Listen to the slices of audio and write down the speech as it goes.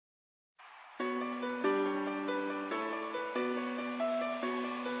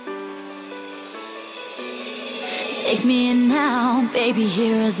Take me in now, baby,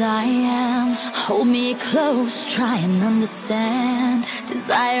 here as I am. Hold me close, try and understand.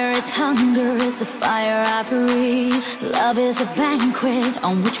 Desire is hunger, is the fire I breathe. Love is a banquet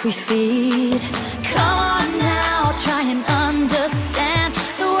on which we feed. Come on now, try and understand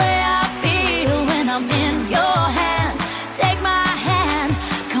the way I feel when I'm in your hands. Take my hand,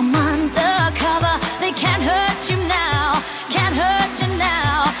 come undercover. They can't hurt you now, can't hurt you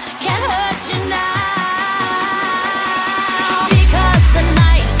now, can't hurt you now.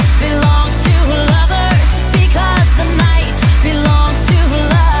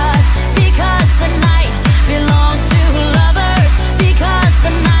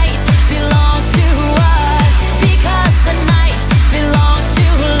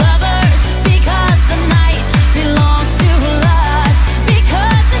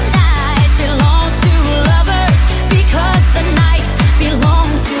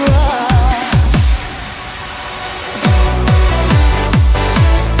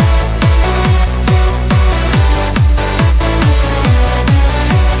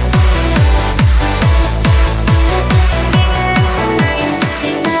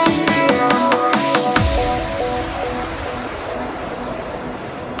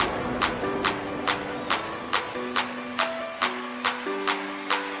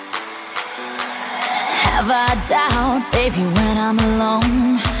 Have I doubt, baby, when I'm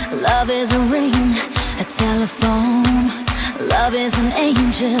alone? Love is a ring, a telephone. Love is an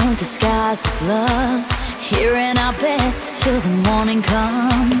angel disguised as lust, here in our beds till the morning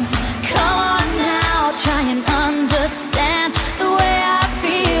comes.